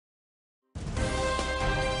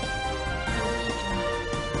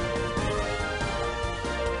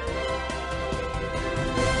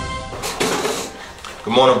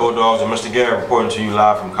Good morning, Bulldogs, and Mr. Garrett reporting to you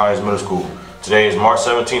live from Conyers Middle School. Today is March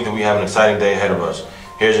 17th, and we have an exciting day ahead of us.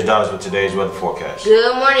 Here's Adonis with today's weather forecast.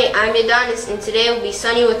 Good morning, I'm Adonis, and today will be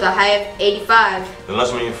sunny with a high of 85. The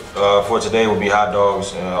lunch menu for today will be hot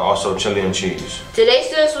dogs, also chili and cheese. Today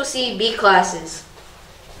students will see B classes.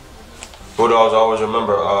 Bulldogs, always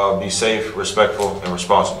remember, be safe, respectful, and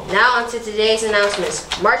responsible. Now on to today's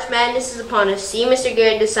announcements. March Madness is upon us. See Mr.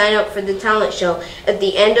 Garrett to sign up for the talent show at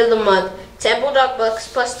the end of the month. 10 Bulldog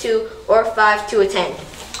bucks plus 2 or 5 to attend.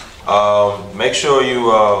 Make sure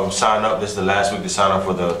you sign up. This is the last week to sign up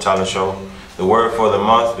for the talent show. The word for the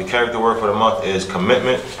month, the character word for the month is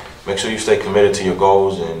commitment. Make sure you stay committed to your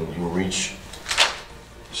goals and you reach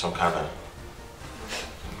some kind of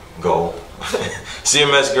goal.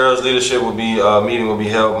 CMS Girls Leadership meeting will be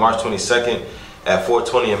held March 22nd at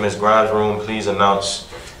 4:20 in Ms. Grimes' room. Please announce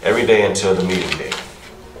every day until the meeting day.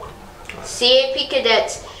 CAP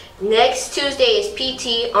Cadets, next Tuesday is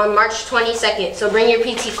PT on March 22nd, so bring your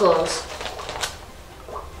PT clothes.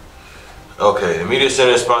 Okay, the Media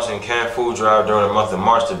Center is sponsoring canned food drive during the month of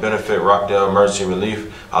March to benefit Rockdale Emergency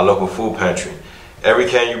Relief, our local food pantry. Every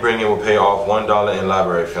can you bring in will pay off $1 in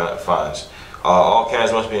library fines. All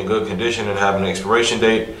cans must be in good condition and have an expiration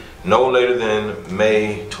date no later than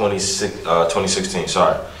May 2016.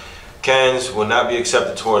 Cans will not be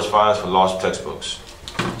accepted towards fines for lost textbooks.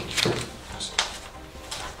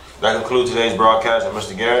 That concludes today's broadcast. I'm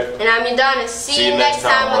Mr. Garrett. And I'm Adonis. See you next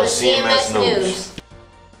time on the CMS News.